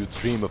 Like, you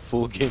dream a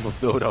full game of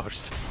Dota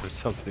or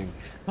something?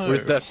 Or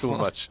is that too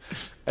much?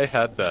 I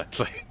had that,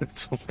 like,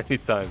 so many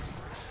times.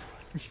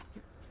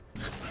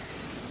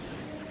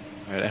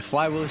 Alright,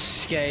 FY will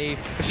escape.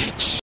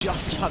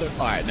 Just out of...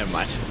 Alright, never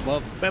mind.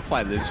 Well,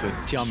 FY lives with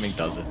Tianming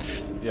doesn't.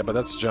 Yeah, but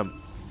that's jump.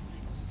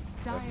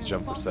 That's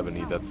jump for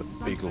 70. That's a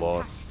big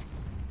loss.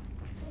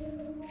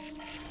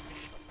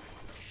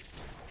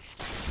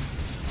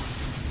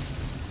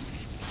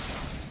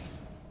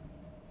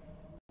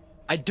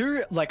 I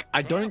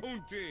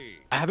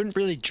haven't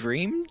really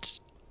dreamed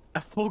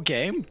a full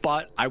game,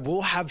 but I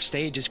will have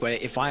stages where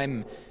if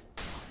I'm...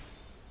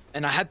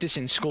 And I had this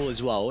in school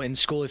as well. In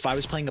school, if I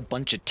was playing a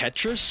bunch of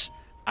Tetris,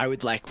 I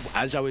would, like,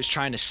 as I was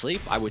trying to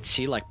sleep, I would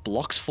see, like,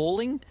 blocks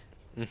falling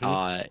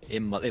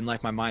in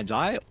like, my mind's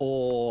eye.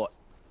 Or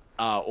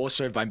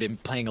also, if I've been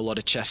playing a lot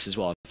of chess as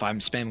well. If I'm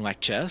spamming, like,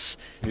 chess,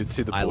 you'd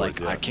see the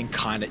board, I can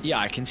kind of... Yeah,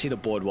 I can see the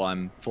board while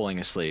I'm falling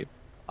asleep.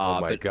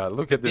 Oh my god,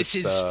 look at this.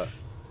 This is...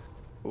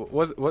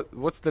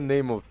 What's the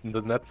name of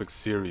the Netflix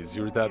series?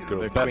 You're that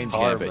girl, Beth Queen's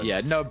Harmon. Gambit,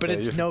 yeah,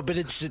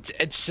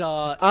 it's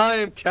I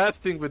am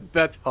casting with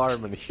Beth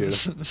Harmon here.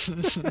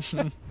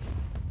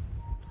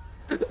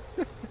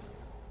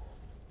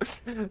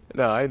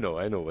 No, I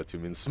know what you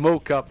mean.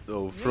 Smoke up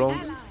though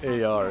from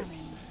AR.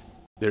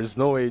 There's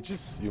no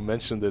ages. You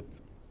mentioned it.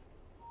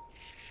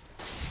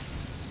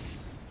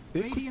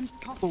 They could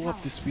pull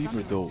up this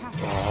Weaver though.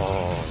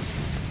 Oh,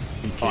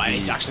 Oh, and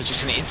he's actually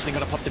just instantly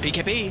gonna pop the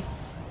BKB.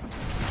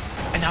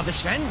 And now the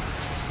Sven.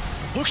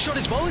 Hookshot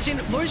as well as in.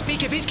 Those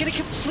BKBs getting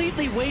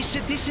completely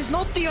wasted. This is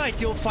not the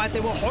ideal fight they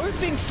were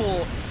hoping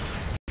for.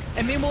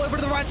 And meanwhile over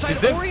to the right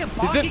side, Ori and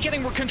Barky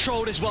getting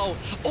controlled as well.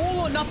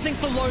 All or nothing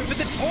for low, but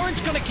the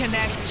Torrent's gonna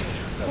connect.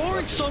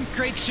 Torrent Storm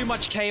creates too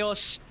much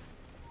chaos.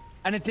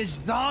 And a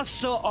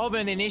disaster of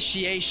an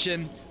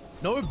initiation.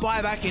 No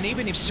buyback, and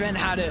even if Sven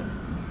had it,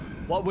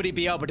 what would he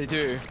be able to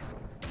do?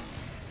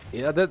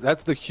 Yeah,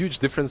 that's the huge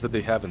difference that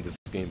they have in this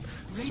game.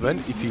 Sven,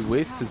 if he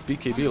wastes his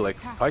BKB, like,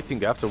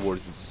 fighting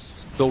afterwards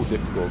is so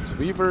difficult.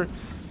 Weaver,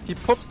 he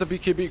pops the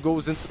BKB,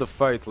 goes into the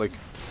fight, like,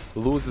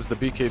 loses the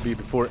BKB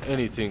before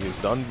anything is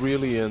done,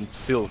 really, and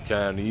still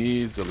can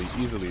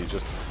easily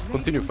just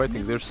continue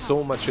fighting. There's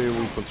so much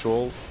AoE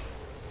control.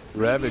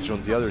 Ravage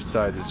on the other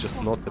side is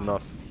just not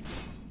enough.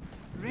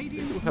 They do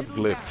have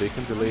Glyph, they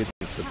can delay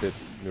this a bit.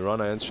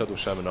 Mirana and Shadow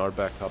Shaman are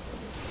back up.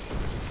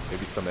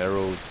 Maybe some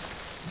arrows.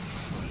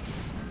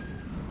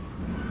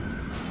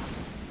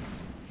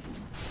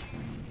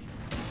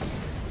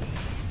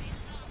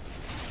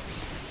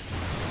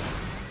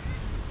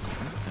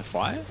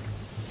 Fire.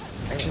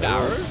 Exit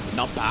arrow,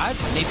 not bad.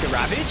 Need the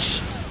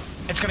Ravage.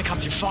 It's gonna come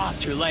too far,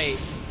 too late.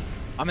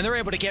 I mean, they're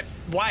able to get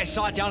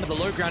YSR down to the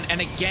low ground,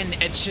 and again,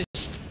 it's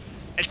just...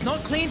 It's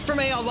not clean from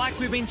AR like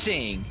we've been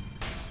seeing.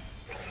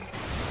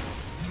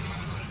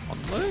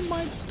 Unload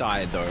might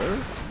die, though.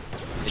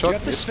 Did you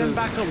have the Sven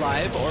back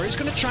alive, or he's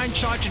gonna try and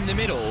charge in the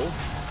middle.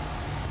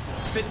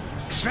 But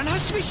Sven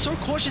has to be so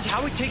cautious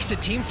how he takes the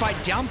team fight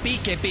down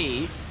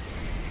BKB.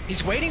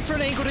 He's waiting for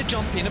an angle to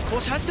jump in, of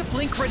course, has the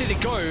blink ready to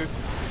go.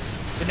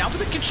 But now with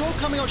the control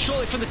coming out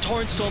shortly from the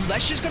Torrent Storm,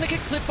 Lesh is going to get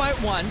clipped by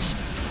it once.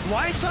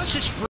 YSR's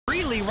just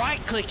freely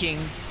right-clicking.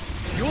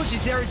 Yours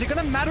is there. Is it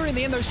going to matter in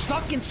the end, though?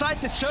 Stuck inside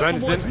the circle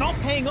wall. It's not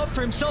paying off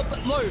for himself,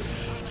 but low.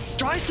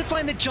 Tries to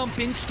find the jump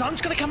in. Stun's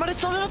going to come out.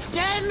 It's not enough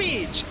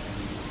damage.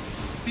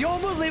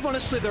 Beyond will live on a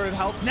slither of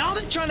health. Now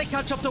they're trying to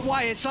catch up to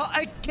YSR.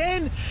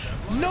 Again,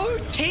 no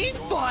team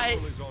fight.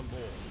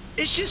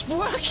 It's just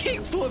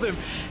working for them.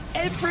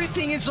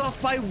 Everything is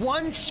off by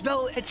one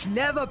spell. It's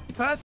never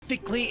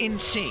perfectly in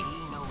sync.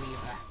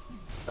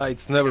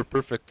 It's never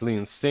perfectly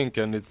in sync,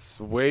 and it's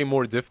way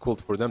more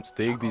difficult for them to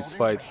take these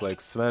fights.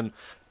 Like, Sven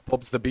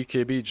pops the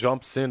BKB,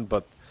 jumps in,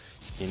 but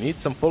he needs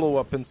some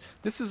follow-up, and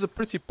this is a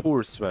pretty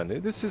poor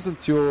Sven. This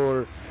isn't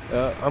your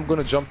I'm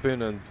gonna jump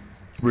in and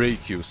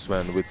break you,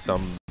 Sven, with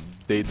some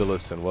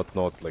Daedalus and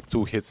whatnot, like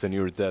 2 hits and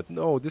you're dead.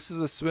 No, this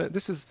is a Sven,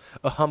 this is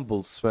a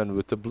humble Sven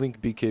with a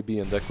Blink BKB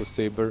and Echo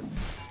Saber.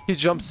 He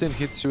jumps in,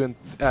 hits you, and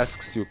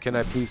asks you, can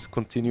I please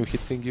continue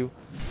hitting you?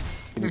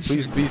 Can you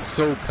please be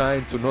so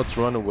kind to not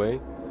run away?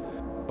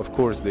 Of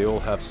course, they all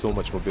have so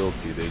much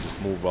mobility. They just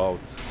move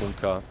out.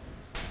 Hunka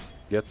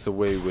gets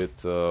away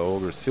with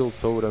Ogre Seal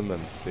Totem,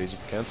 and they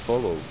just can't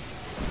follow.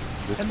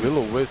 This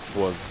Will-O-Wisp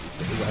was...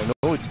 I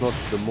know it's not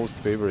the most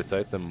favorite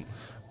item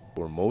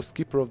for most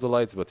Keeper of the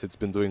Lights, but it's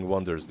been doing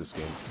wonders this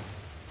game.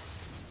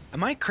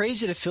 Am I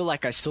crazy to feel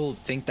like I still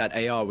think that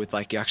AR with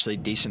like actually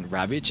decent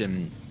Ravage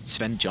and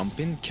Sven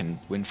jumping can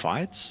win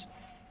fights?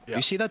 Yeah.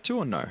 You see that too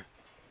or no?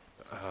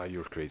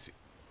 You're crazy.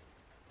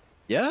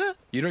 Yeah?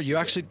 You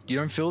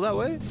don't feel that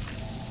way?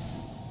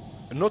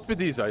 Not with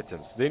these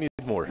items. They need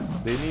more.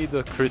 They need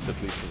a crit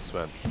at least in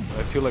Sven.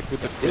 I feel like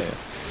with the crit,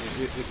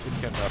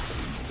 it can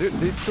happen.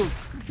 They still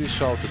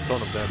dish out a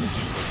ton of damage,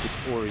 like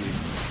with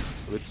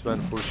Ori, with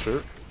Sven for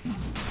sure.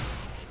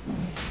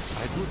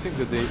 I do think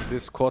that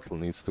this Kotl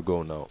needs to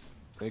go now.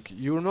 Like,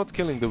 you're not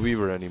killing the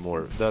Weaver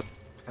anymore. That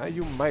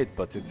you might,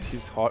 but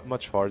he's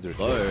much harder.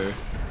 Low.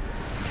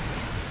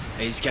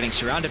 He's getting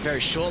surrounded very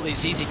shortly.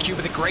 Easy Q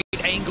with a great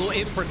angle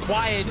if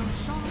required.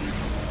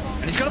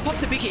 And he's gonna pop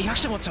the big hit. He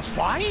actually wants to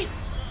fight?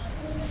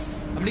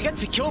 I mean, he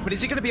gets a kill, but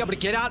is he gonna be able to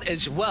get out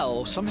as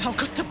well? Somehow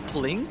got the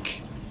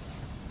blink.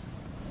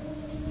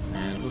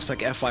 And it looks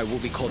like FI will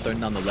be called though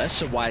nonetheless,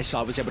 so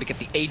YSR was able to get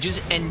the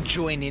Aegis and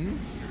join in.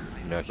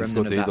 Yeah, he's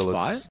got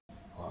Daedalus.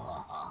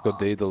 Got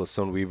Daedalus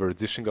on Weaver,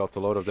 dishing out a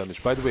lot of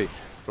damage. By the way,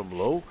 from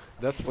low,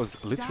 that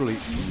was literally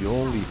the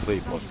only play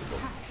possible.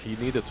 He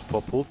needed to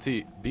pop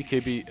ulti,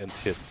 BKB, and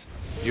hit.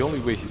 The only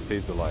way he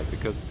stays alive,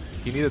 because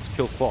he needed to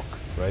kill Clock,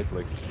 right?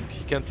 Like,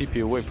 he can't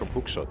TP away from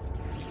hookshot.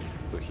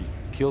 So he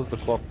kills the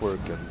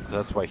Clockwork, and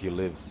that's why he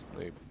lives.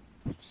 Like,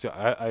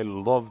 I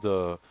love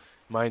the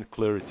mind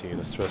clarity in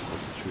a stressful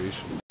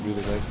situation.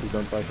 Really nicely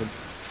done by him.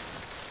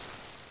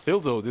 Still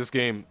though, this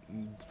game,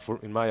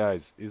 in my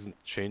eyes, isn't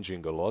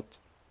changing a lot.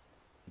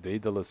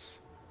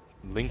 Daedalus,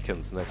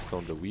 Lincoln's next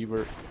on the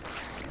Weaver.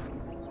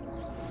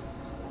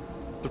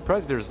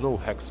 Surprised there's no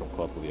Hex on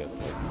Kotl yet.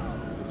 Like,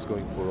 it's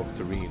going for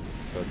Octarine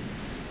instead.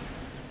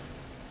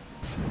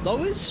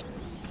 Low is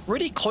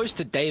pretty close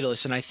to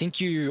Daedalus, and I think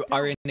you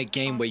are in a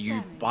game where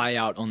you buy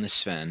out on the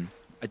Sven.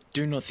 I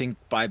do not think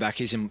buyback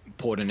is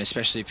important,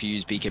 especially if you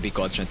use BKB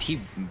God Strength. He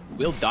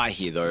will die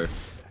here, though.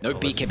 No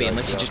BKB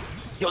unless he just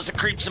heals the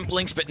creeps and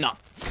blinks, but no.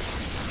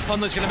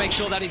 Pondler's going to make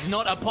sure that is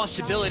not a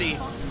possibility.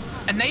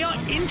 And they are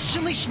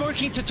instantly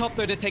smoking to top,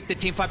 though, to take the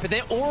team fight, but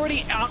they're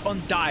already out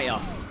on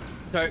Dire.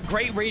 So,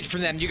 great read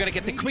from them. You're going to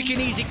get the quick and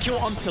easy kill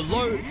onto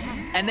low,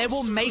 and they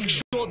will make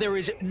sure there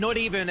is not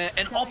even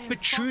an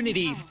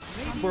opportunity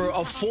for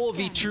a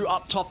 4v2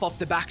 up top off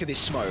the back of this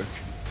smoke.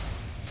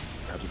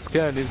 The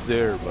scan is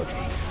there, but...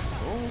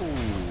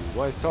 Oh,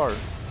 YSR.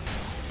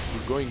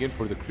 You're going in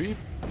for the creep?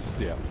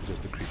 Yeah,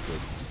 just the creep play.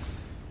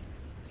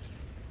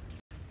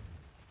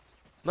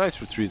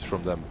 Nice retreat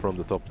from them, from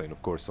the top lane,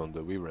 of course, on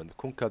the Weaver and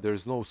Kunkka.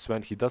 There's no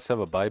Sven. He does have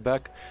a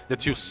buyback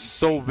that you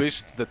so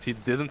wished that he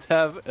didn't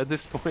have at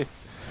this point.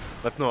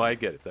 But no, I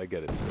get it, I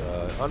get it.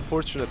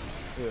 Unfortunate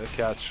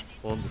catch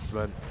on the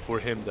Sven, for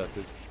him that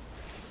is.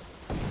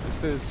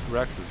 This is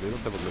Raxus, they don't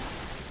have a glyph.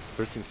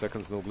 13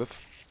 seconds, no glyph.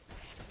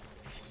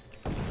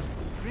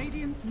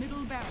 Radiant's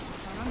middle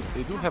barracks are under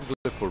They do have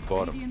glyph for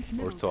bottom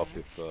or top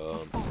if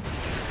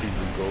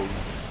Easy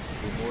goes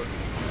through more.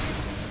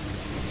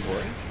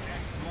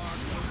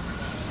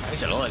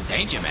 There's a lot of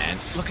danger, man.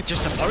 Look at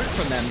just the poke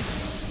from them.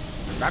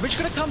 Ravage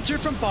gonna come through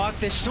from Bark.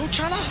 They're still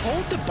trying to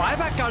hold the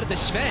buyback out of the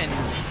Sven.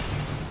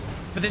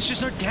 But there's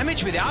just no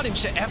damage without him,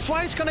 so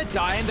FY is gonna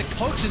die, and the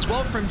pokes as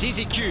well from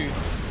ZZQ.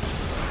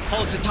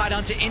 Holds the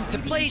Titan into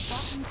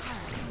place.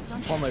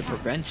 Pomo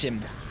prevents him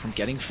from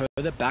getting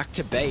further back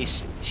to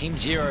base. Team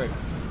 0.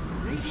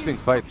 Interesting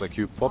fight, like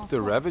you pop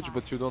the Ravage,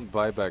 but you don't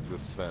buy back the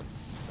Sven.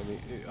 I mean,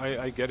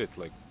 I get it,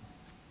 like,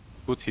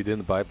 good he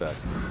didn't buy back.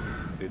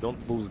 They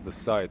don't lose the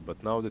side,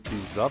 but now that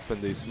he's up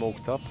and they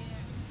smoked up,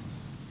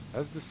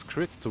 has this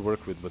crit to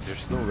work with, but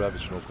there's no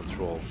Ravage, no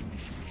control.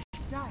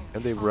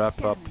 And they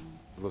wrap up.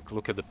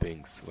 Look at the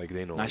pings, like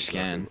they know. Nice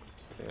scan.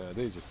 Yeah,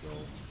 they just know.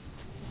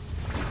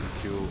 Easy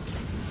Q,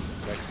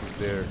 Hex is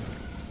there.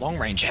 Long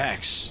range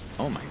Hex.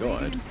 Oh my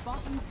god. Radiant's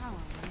bottom tower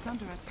is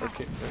under attack.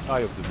 Okay, Eye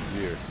of the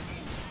Vizier.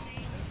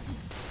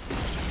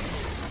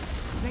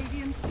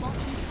 Radiant's bottom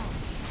tower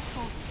is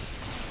falling.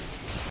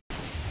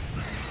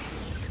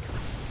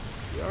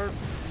 They are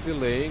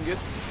delaying it.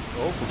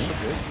 Oh, Butcher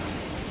missed.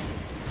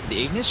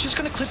 The Ignis just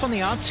gonna clip on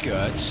the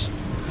outskirts.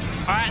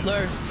 Alright,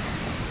 Lou.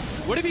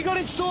 What have you got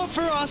in store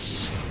for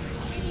us?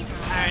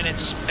 And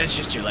it's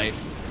just too late.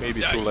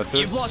 Maybe 2 letters.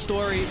 You've lost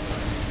Ori.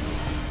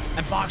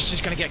 And Bark's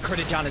just gonna get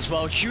critted down as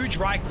well. Huge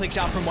right clicks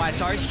out from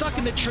YSR. He's stuck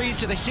in the trees.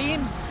 Do they see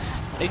him?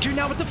 They do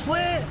now with the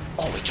flare.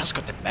 Oh, we just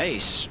got the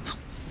base.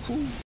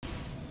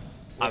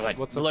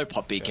 What's low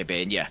pop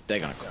BKB, and yeah, they're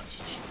gonna go.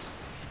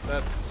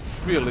 That's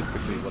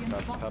realistically what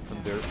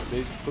happened there.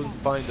 They just couldn't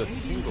find a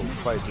single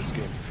fight this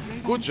game.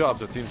 Good job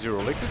to Team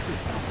 0. Like this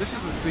is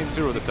the Team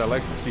 0 that I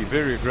like to see.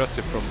 Very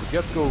aggressive from the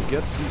get-go.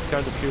 Get these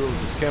kind of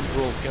heroes that can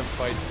roll, can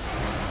fight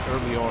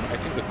early on. I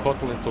think the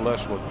Kotl into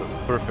Lash was the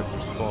perfect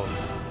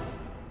response.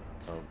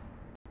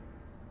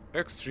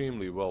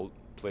 Extremely well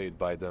played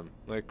by them.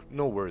 Like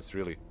no words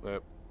really.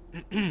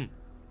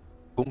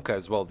 Kunkka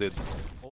as well did